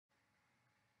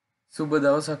සුබ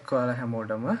දවසක් ඔයාලා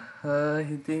හැමෝටම.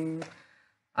 ඉතින්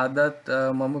අදත්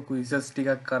මම ක්විසස්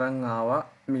ටිකක් අරන් ආවා.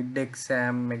 මිඩ්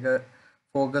එක්සෑම් එක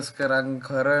ෆෝකස්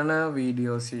කරන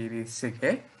වීඩියෝ සීරීස්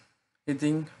එකේ.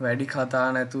 ඉතින් වැඩි කතා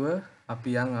නැතුව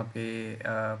අපි යන් අපේ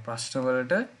ප්‍රශ්න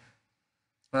වලට.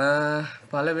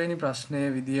 පළවෙනි ප්‍රශ්නය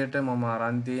විදියට මම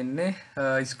අරන් තියෙන්නේ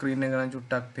ස්ක්‍රීන් එක නම්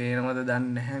චුට්ටක් පේනවද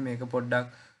දන්නේ නැහැ. මේක පොඩ්ඩක්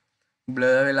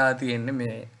බ්ලර් වෙලා තියෙන්නේ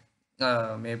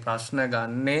මේ ප්‍රශ්න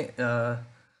ගන්නේ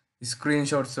ස්ක්‍රීන්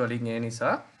ෂොට්ස් වලින් ඒ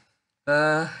නිසා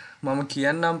මම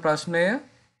කියන්නම් ප්‍රශ්නය.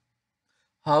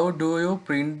 How do you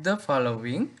print the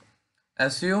following?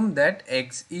 Assume that x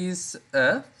is a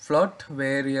float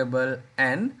variable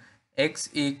and x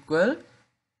equal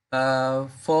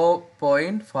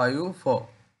 4.54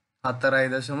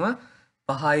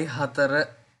 4.54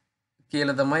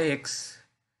 කියලා තමයි x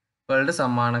වලට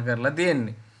සමාන කරලා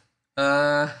තියෙන්නේ.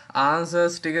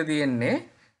 ආන්සර්ස් ටික තියෙන්නේ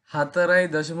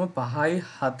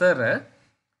 4.54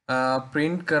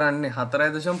 ප්‍රින්ට් කරන්නේ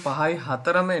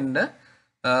 4.54 මෙන්න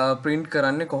ප්‍රින්ට්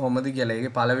කරන්නේ කොහොමද කියලා.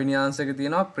 ඒකේ පළවෙනි ආන්සර් එක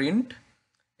තියෙනවා print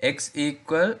x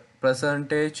equal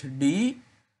percentage d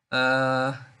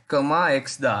x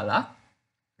දාලා.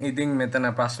 ඉතින් මෙතන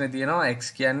ප්‍රශ්නේ තියෙනවා x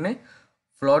කියන්නේ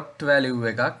float value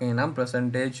එකක්. එහෙනම්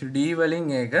percentage d වලින්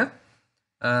ඒක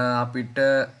අපිට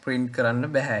print කරන්න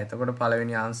බෑ. එතකොට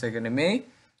පළවෙනි ආන්සර් එක නෙමෙයි.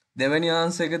 දෙවෙනි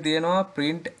ආන්සර් එක තියෙනවා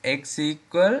print x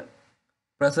equal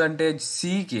percentage c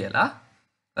කියලා.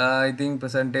 ඉතින්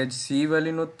percentage c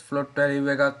වලිනුත් float value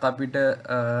එකක් අපිට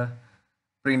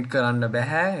print කරන්න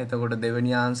බෑ. එතකොට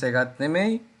දෙවෙනි ආන්සර් එකත්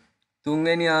නෙමෙයි.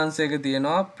 තුන්වෙනි ආන්සර් එක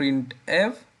තියෙනවා print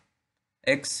f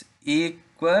x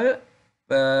equal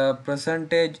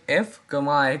percentage f,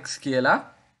 x කියලා.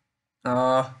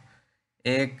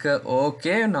 ඒක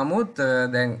ඕකේ. නමුත්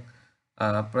දැන්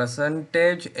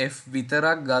percentage f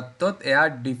විතරක් ගත්තොත් එයා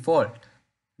default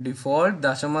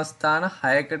දශම ස්ථාන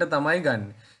 6කට තමයි ගන්න.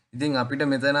 ඉතින් අපිට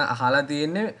මෙතන අහලා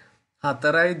තියෙන්නේ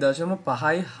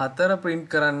 4.54 print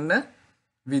කරන්න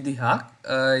විදිහක්.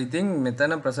 ඉතින්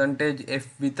මෙතන percentage f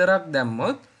විතරක්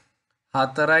දැම්මොත්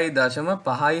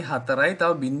 4.54යි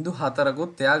තව බිංදු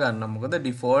 4කුත් එයා ගන්නවා. මොකද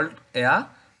default එයා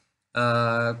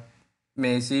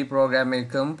මේ C program එක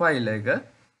compiler එක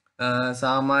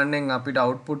සාමාන්‍යයෙන් අපිට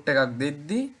output එකක්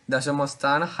දෙද්දී දශම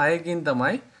ස්ථාන 6කින්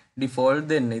තමයි default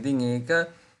දෙන්නේ. ඉතින් ඒක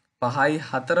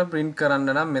 5.4 print කරන්න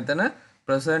නම් මෙතන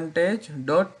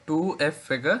percentage.2f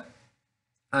එක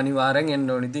අනිවාර්යෙන් එන්න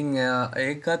ඕනේ. ඉතින්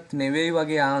ඒකත් නෙවෙයි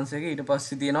වගේ ආන්සර් එක. ඊට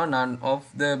පස්සේ තියෙනවා none of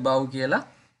the above කියලා.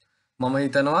 මම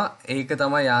හිතනවා ඒක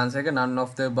තමයි ආන්සර් එක, none of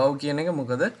the above කියන එක.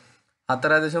 මොකද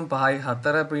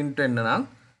 4.54 print වෙන්න නම්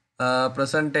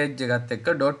percentage එකත් එක්ක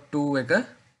 .2 එක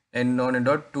එන්න ඕනේ.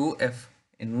 .2f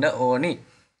එන්න ඕනි.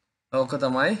 ඕක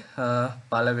තමයි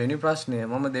පළවෙනි ප්‍රශ්නය.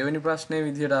 මම දෙවෙනි ප්‍රශ්නේ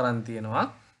විදිහට අරන් තියෙනවා.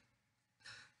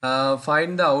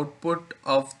 Find the output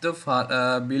of the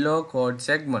below code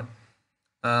segment.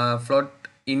 Float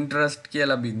interest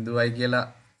කියලා බිඳුවයි කියලා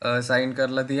sign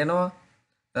කරලා තියෙනවා.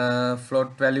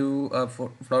 Float value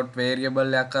float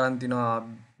variable එකක් අරන් තිනවා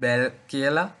bell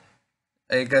කියලා.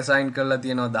 ඒක sign කරලා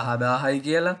තියෙනවා 10000යි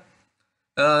කියලා.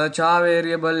 char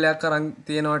variable එකක් අරන්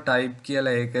තියෙනවා type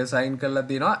කියලා. ඒක sign කරලා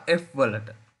තියෙනවා f වලට.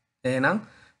 එහෙනම්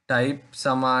type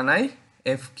සමානයි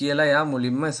f කියලා යා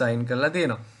මුලින්ම sign කරලා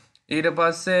තියෙනවා. ඊට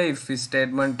පස්සේ if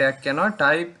statement එකක් යනවා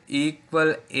type equal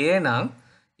a නම්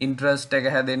interest එක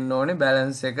හැදෙන්න ඕනේ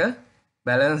balance එකෙන්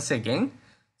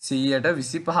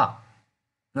 125.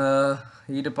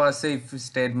 ඊට පස්සේ if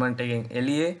statement එකෙන්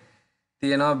එළියේ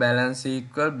තියෙනවා balance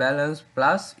equal balance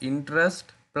plus interest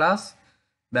plus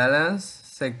balance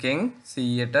එකෙන්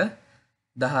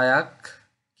 110ක්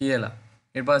කියලා.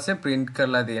 ඊට පස්සේ print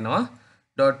කරලා තියෙනවා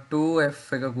 .2f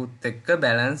එකකුත් එක්ක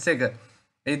balance එක.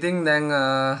 ඉතින් දැන්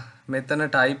මෙතන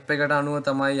type එකට අනුව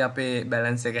තමයි අපේ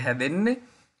balance එක හැදෙන්නේ.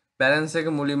 balance එක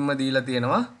මුලින්ම දීලා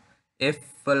තියෙනවා f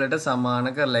වලට සමාන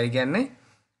කරලා. ඒ කියන්නේ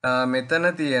මෙතන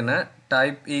තියෙන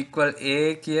type equal a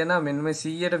කියන මෙන්න මේ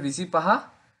 125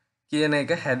 කියන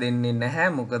එක හැදෙන්නේ නැහැ.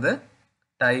 මොකද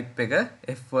type එක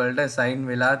f වලට assign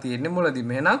වෙලා තියෙන්නේ මුලදීම.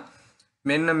 එහෙනම්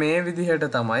මෙන්න මේ විදිහට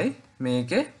තමයි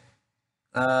මේකේ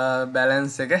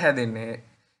balance එක හැදෙන්නේ.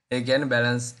 ඒ කියන්නේ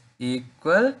balance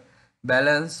equal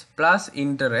balance plus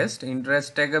interest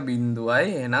එක බිඳුවයි.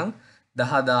 එහෙනම්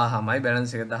 10000යි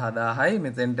balance එක 10000යි.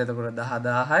 මෙතෙන්ට එතකොට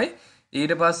 10000යි.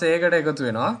 ඊට පස්සේ ඒකට එකතු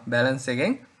වෙනවා balance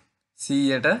එකෙන්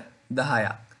 110ක්.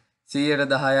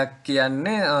 110ක්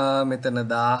කියන්නේ මෙතන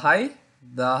 1000යි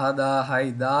 10000යි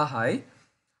 1000යි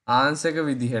ආන්සර් එක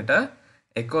විදිහට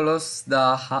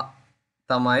 11000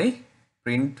 තමයි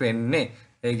print වෙන්නේ.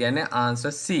 ඒ කියන්නේ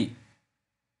answer C.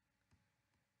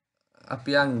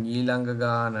 අපි යන් ඊළඟ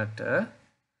ගානට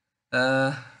a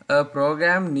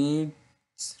program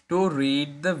needs to read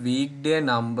the weekday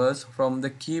numbers from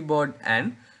the keyboard and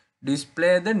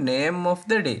display the name of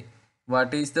the day.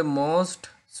 What is the most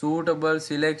suitable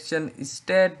selection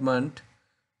statement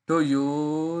to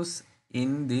use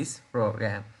in this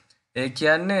program? ඒ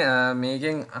කියන්නේ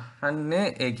මේකෙන් අහන්නේ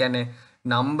ඒ කියන්නේ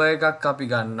number එකක් අපි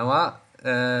ගන්නවා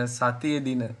සතිය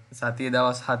දින සතිය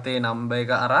දවස් 7 නම්බර්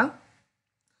එක අරන්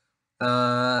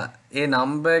ඒ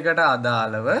නම්බර් එකට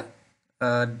අදාළව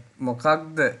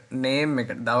මොකක්ද නේම් එක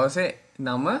දවසේ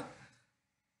නම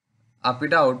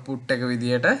අපිට අවුට්පුට් එක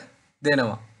විදියට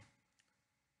දෙනවා.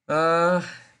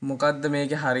 මොකක්ද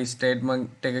මේකේ හරි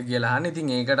ස්ටේට්මන්ට් එක කියලා අහන්නේ. ඉතින්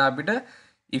ඒකට අපිට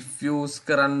if use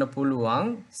කරන්න පුළුවන්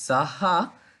සහ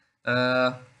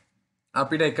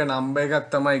අපිට එක නම්බර් එකක්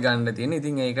තමයි ගන්න තියෙන්නේ.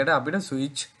 ඉතින් ඒකට අපිට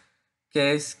switch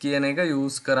case කියන එක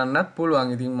use කරන්නත් පුළුවන්.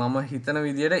 ඉතින් මම හිතන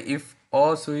විදියට if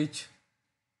or switch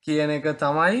කියන එක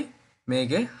තමයි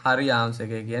මේකේ හරි ආන්සර්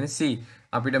එක. කියන්නේ C.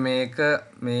 අපිට මේක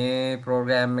මේ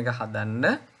ප්‍රෝග්‍රෑම් එක හදන්න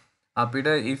අපිට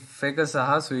if එක සහ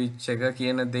switch එක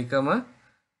කියන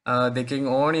දෙකෙන්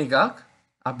ඕන එකක්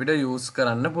අපිට use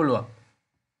කරන්න පුළුවන්.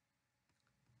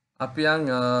 අපි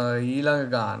ඊළඟ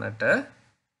ගානට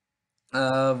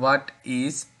what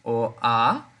is or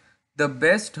are the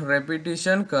best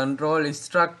repetition control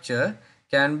structure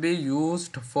can be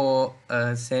used for a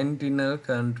sentinel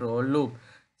control loop.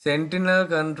 Sentinel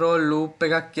control loop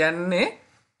එකක් කියන්නේ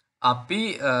අපි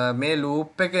මේ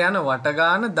loop එක යන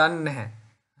වටගාන දන්නේ නැහැ.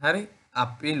 හරි?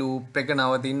 අපි loop එක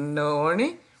නවතින්න ඕනි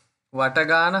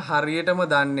වටගාන හරියටම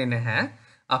දන්නේ නැහැ.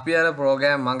 අපි අර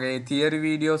ප්‍රෝග්‍රෑම් මගේ තියරි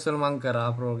වීඩියෝස් වල මම කරා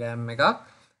ප්‍රෝග්‍රෑම් එකක්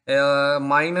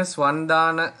 -1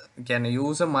 දාන කියන්නේ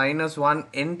user -1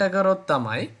 enter කරොත්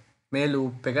තමයි මේ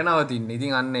loop එක නවතින්නේ.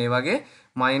 ඉතින් අන්න ඒ වගේ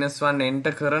 -1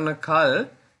 enter කරන කල්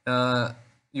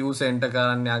user enter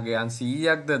කරන්න යගේ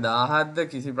 100ක්ද 1000ක්ද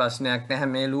කිසි ප්‍රශ්නයක් නැහැ.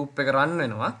 මේ loop එක run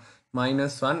වෙනවා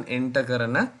 -1 enter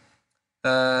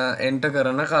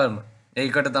කරන කල්ම.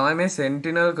 ඒකට තමයි මේ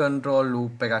sentinel control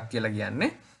loop එකක් කියලා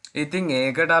කියන්නේ. ඉතින්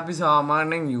ඒකට අපි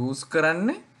සාමාන්‍යයෙන් use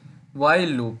කරන්නේ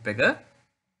while loop එක.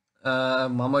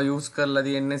 මම use කරලා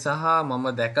තියෙන්නේ සහ මම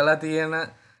දැකලා තියෙන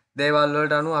දේවල්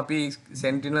වලට අනුව අපි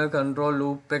sentinel control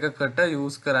loop එකකට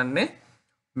use කරන්නේ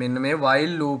මෙන්න මේ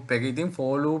while loop එක. ඉතින්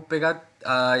for loop එකත්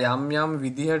යම්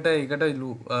විදිහට ඒකට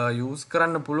use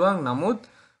කරන්න පුළුවන්. නමුත්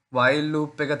while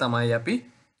loop එක තමයි අපි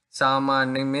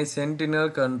සාමාන්‍යයෙන් මේ sentinel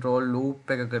control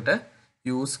loop එකකට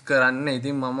use කරන්නේ.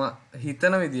 ඉතින් මම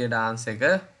හිතන විදිහට ආන්සර් එක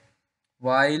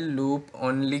while loop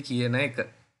only කියන එක.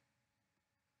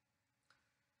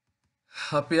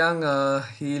 අපි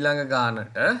ඊළඟ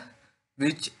ගානට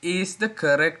which is the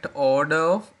correct order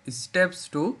of steps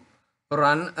to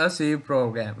run a C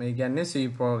program. ඒ කියන්නේ C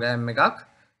program එකක්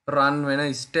run වෙන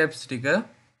steps ටික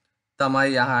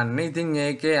තමයි අහන්නේ. ඉතින්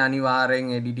ඒකේ අනිවාර්යෙන්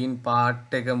editing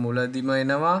part එක මුලදිම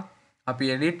එනවා. අපි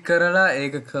edit කරලා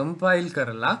ඒක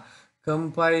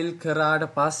compile කරාට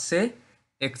පස්සේ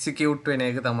execute වෙන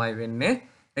එක තමයි වෙන්නේ.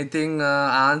 ඉතින්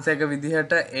answer එක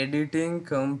විදිහට editing,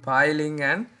 compiling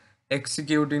and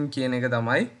executing කියන එක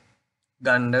තමයි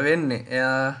ගන්න වෙන්නේ.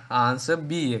 answer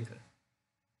B එක.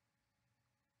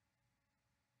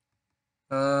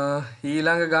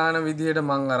 ඊළඟ ගාන විදිහට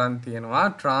මම අරන් තියෙනවා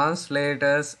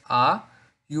translators are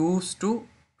used to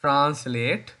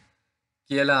translate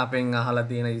කියලා අපෙන්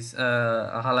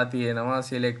අහලා තියෙනවා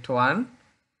select one.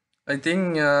 I think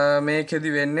මේකෙදි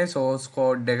වෙන්නේ source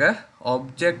code එක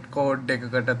object code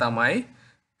එකකට තමයි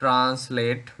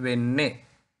translate වෙන්නේ.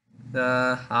 The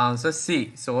answer C,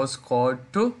 source code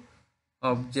to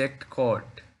object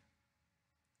code.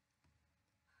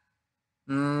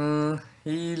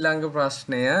 ඊළඟ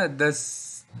ප්‍රශ්නය the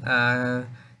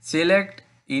select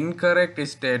incorrect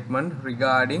statement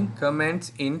regarding comments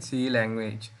in C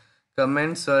language.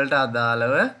 comments වලට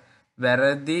අදාළව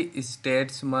වැරදි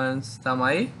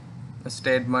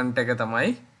statement එක තමයි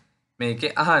මේකේ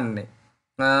අහන්නේ.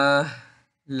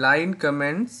 line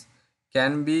comments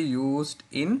can be used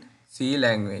in C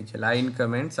language. line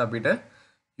comments අපිට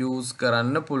use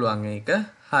කරන්න පුළුවන්. ඒක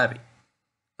හරි.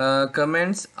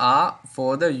 comments are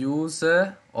for the user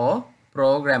or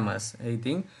programmers. I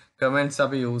think comments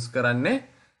අපි use කරන්නේ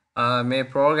මේ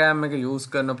program එක use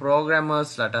කරන programmers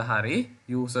ලට හරි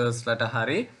users ලට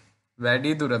හරි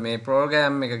වැඩි දුර මේ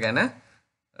program එක ගැන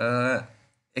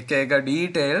එක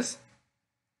details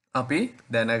අපි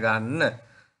දැනගන්න.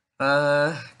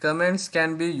 comments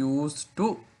can be used to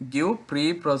give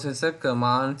preprocessor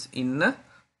commands in a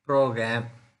program.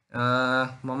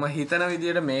 මම හිතන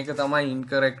විදිහට මේක තමයි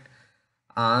incorrect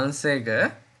answer එක.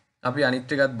 අපි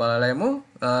අනිත් එකත් බලලා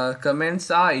comments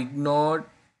are ignored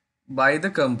by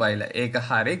the compiler. ඒක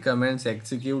හරි. comments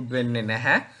execute වෙන්නේ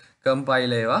නැහැ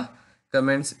compiler ඒවා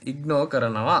comments ignore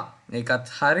කරනවා. ඒකත්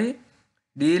හරි.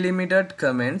 Delimited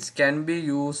comments can be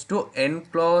used to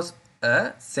enclose a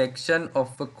section of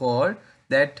a code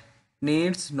that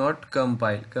needs not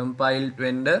compile. Compiled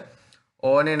වෙන්න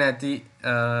ඕනේ නැති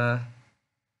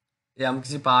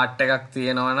යම්කිසි පාර්ට් එකක්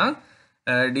තියෙනවා නම්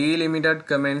delimited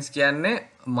comments කියන්නේ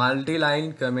multi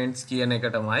line comments කියන එක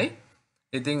තමයි.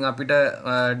 ඉතින් අපිට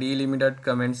delimited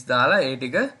comments දාලා ඒ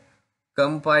ටික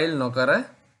compile නොකර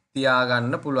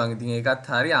තියාගන්න පුළුවන්. ඉතින් ඒකත්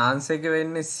හරි. ආන්සර් එක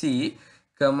වෙන්නේ C.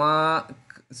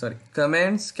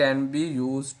 Comments can be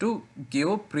used to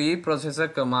give preprocessor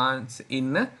commands in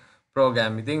a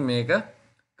program. ඉතින් මේක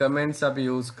comments අපි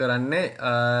use කරන්නේ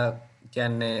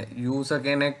කියන්නේ user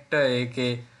කෙනෙක්ට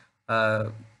ඒකේ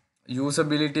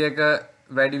usability එක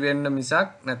වැඩි වෙන්න මිසක්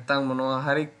නැත්තම් මොනවා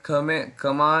හරි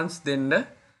commands දෙන්න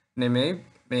නෙමෙයි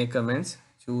මේ comments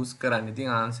choose කරන්නේ. ඉතින්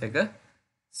answer එක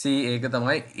C. ඒක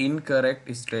තමයි incorrect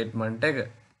statement එක.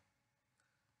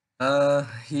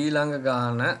 ඊළඟ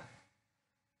ගාන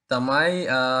තමයි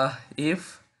if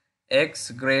x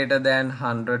greater than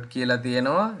 100 කියලා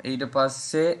තියෙනවා. ඊට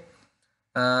පස්සේ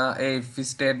ඒ if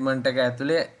statement එක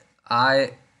ඇතුලේ ආයේ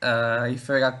if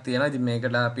එකක් තියෙනවා. ඉතින්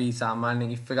මේකට අපි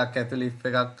සාමාන්‍යයෙන් if එකක් ඇතුලේ if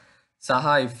එකක් සහ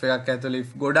if එකක් ඇතුලේ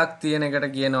if ගොඩක් තියෙන එකට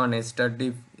කියනවා nested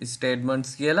if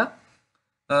statements කියලා.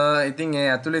 ඉතින් ඒ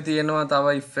ඇතුලේ තියෙනවා තව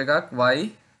if එකක් y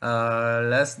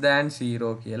less than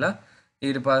 0 කියලා.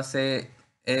 ඊට පස්සේ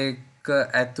ඒක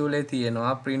ඇතුලේ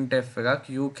තියෙනවා printf එකක්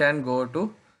you can go to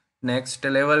next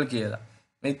level කියලා.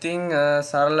 ඉතින්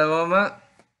සරලවම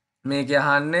මේක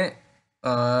අහන්නේ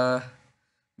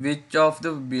which of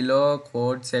the below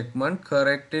code segment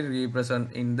correctly represent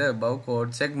in the above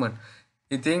code segment.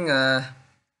 ඉතින්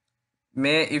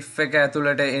මේ if එක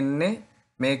ඇතුළට එන්නේ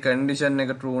මේ condition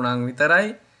එක true නම් විතරයි.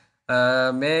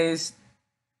 මේ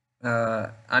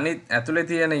අනිත් ඇතුලේ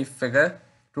තියෙන if එක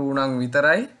true නම්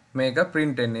විතරයි මේක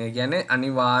print වෙන්නේ. ඒ කියන්නේ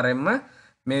අනිවාර්යයෙන්ම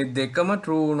මේ දෙකම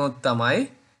true වුණොත් තමයි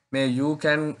මේ you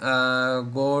can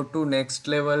go to next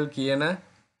level කියන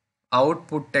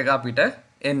output එක අපිට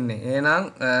එන්නේ. එහෙනම්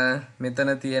මෙතන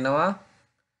තියෙනවා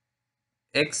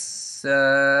x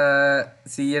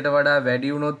 100ට වඩා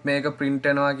වැඩි වුණොත් මේක print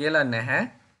වෙනවා කියලා නැහැ.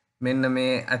 මෙන්න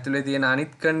මේ ඇතුලේ තියෙන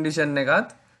අනිත් condition එකත්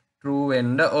true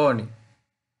වෙන්න ඕනි.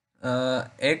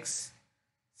 x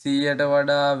 100ට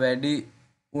වඩා වැඩි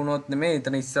වුණොත් නෙමෙයි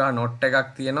එතන ඉස්සරහා not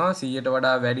එකක් තියෙනවා 100ට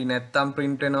වඩා වැඩි නැත්තම්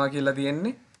print වෙනවා කියලා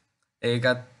තියෙන්නේ.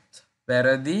 ඒකත්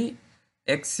වැරදි.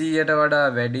 x 100ට වඩා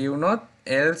වැඩි වුණොත්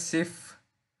else if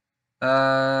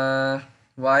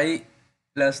y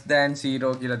less than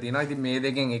 0 කියලා තියෙනවා. ඉතින් මේ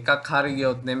දෙකෙන් එකක් හරි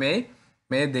ගියොත් නෙමෙයි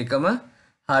මේ දෙකම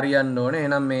හරියන්න ඕනේ.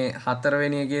 එහෙනම් මේ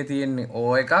හතරවෙනි එකේ තියෙන්නේ o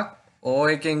එකක්. o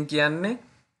එකෙන් කියන්නේ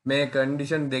මේ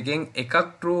condition දෙකෙන් එකක්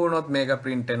true වුණොත් මේක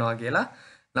print වෙනවා කියලා.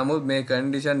 නමුත් මේ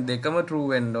condition දෙකම true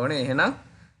වෙන්න ඕනේ. එහෙනම්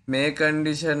මේ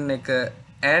condition එක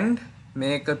and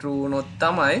මේක true වුණොත්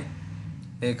තමයි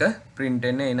මේක print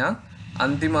වෙන්නේ. එහෙනම්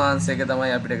අන්තිම answer එක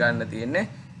තමයි අපිට ගන්න තියෙන්නේ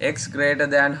x greater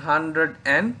than 100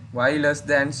 and y less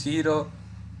than 0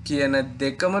 කියන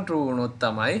දෙකම true වුණොත්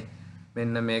තමයි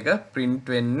මෙන්න මේක print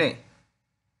වෙන්නේ.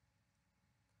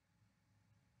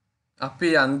 අපි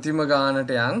අන්තිම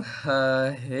ගානට යන්.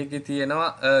 ඒකේ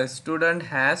තියෙනවා a student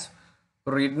has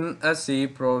written a C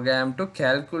program to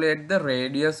calculate the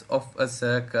radius of a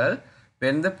circle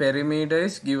when the perimeter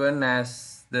is given as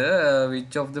the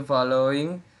which of the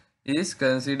following is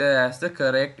considered as the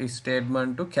correct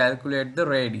statement to calculate the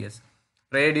radius.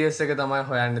 radius එක තමයි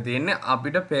හොයන්න තියෙන්නේ.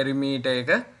 අපිට perimeter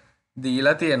එක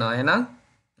දීලා තියෙනවා. එහෙනම්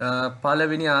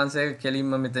පළවෙනි ආන්සර් එක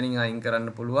කෙලින්ම මෙතනින් අයින් කරන්න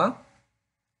පුළුවන්.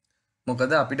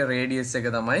 මොකද අපිට radius එක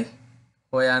තමයි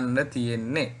හොයන්න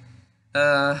තියෙන්නේ.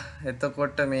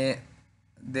 එතකොට මේ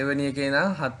දෙවෙනි එකේ නම්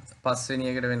පස්වෙනි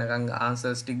එකට වෙනකන්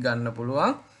ආන්සර්ස් ටික ගන්න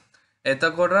පුළුවන්.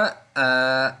 එතකොට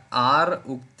r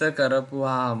උක්ත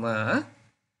කරපුවාම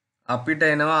අපිට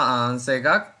එනවා ආන්සර්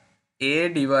එකක් a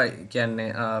divide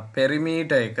කියන්නේ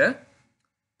perimeter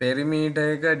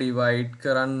එක divide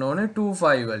කරන්න ඕනේ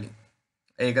 25 වලින්.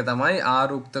 ඒක තමයි r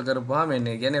උක්ත කරපුවාම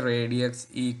එන්නේ. කියන්නේ radius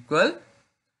equal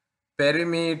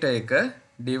perimeter එක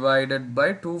divided by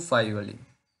 25 වලින්.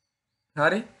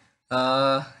 හරි.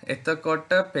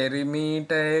 එතකොට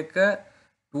perimeter එක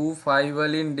 25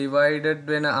 වලින් divided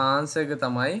වෙන answer එක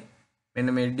තමයි මෙන්න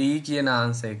මේ D කියන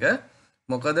answer එක.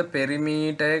 මොකද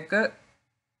perimeter එක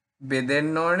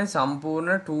බෙදෙන්න ඕනේ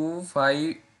සම්පූර්ණ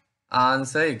 25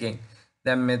 answer එකෙන්.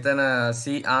 දැන් මෙතන C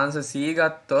answer C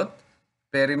ගත්තොත්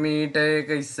perimeter එක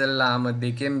ඉස්සෙල්ලාම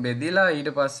දෙකෙන් බෙදිලා ඊට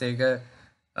පස්සේ ඒක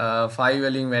 5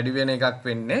 වලින් වැඩි වෙන එකක්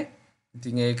වෙන්නේ.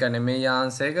 ඉතින් ඒක නෙමෙයි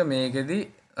answer එක. මේකෙදි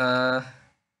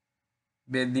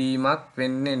බෙදීමක්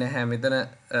වෙන්නේ නැහැ. මෙතන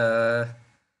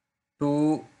 2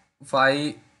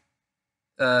 5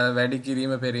 වැඩි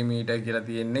කිරීම පෙරිමීටර් කියලා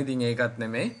තියෙන්නේ. ඉතින් ඒකත්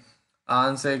නෙමෙයි.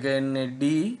 ආන්සර් එක එන්නේ D.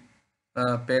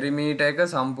 පෙරිමීටර් එක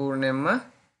සම්පූර්ණයෙන්ම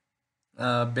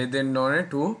බෙදෙන්න ඕනේ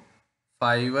 2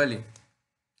 5 වලින්.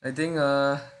 ඉතින්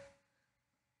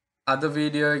අද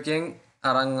වීඩියෝ එකෙන්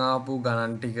අරන් ආපු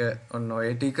ගණන් ටික ඔන්න ඔය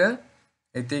ටික.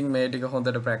 ඉතින් මේ ටික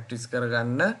හොඳට ප්‍රැක්ටිස්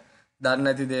කරගන්න. දන්නේ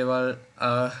නැති දේවල්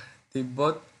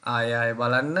තිබ්බොත් ආයෙ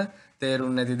බලන්න.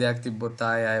 තේරුම් නැති දෙයක් තිබ්බොත්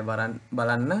ආයෙ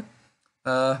බලන්න.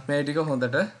 මේ ටික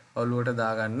හොඳට ඔලුවට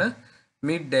දාගන්න.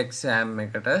 මිඩ් එක්සෑම්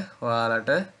එකට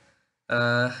ඔයාලට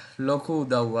ලොකු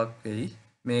උදව්වක් වෙයි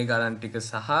මේ ගණන් ටික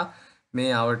සහ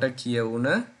මේ අවට කියවුන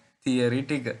තියරි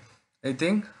ටික.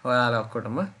 ඉතින් ඔයාලා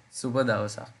ඔක්කොටම සුබ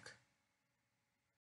දවසක්.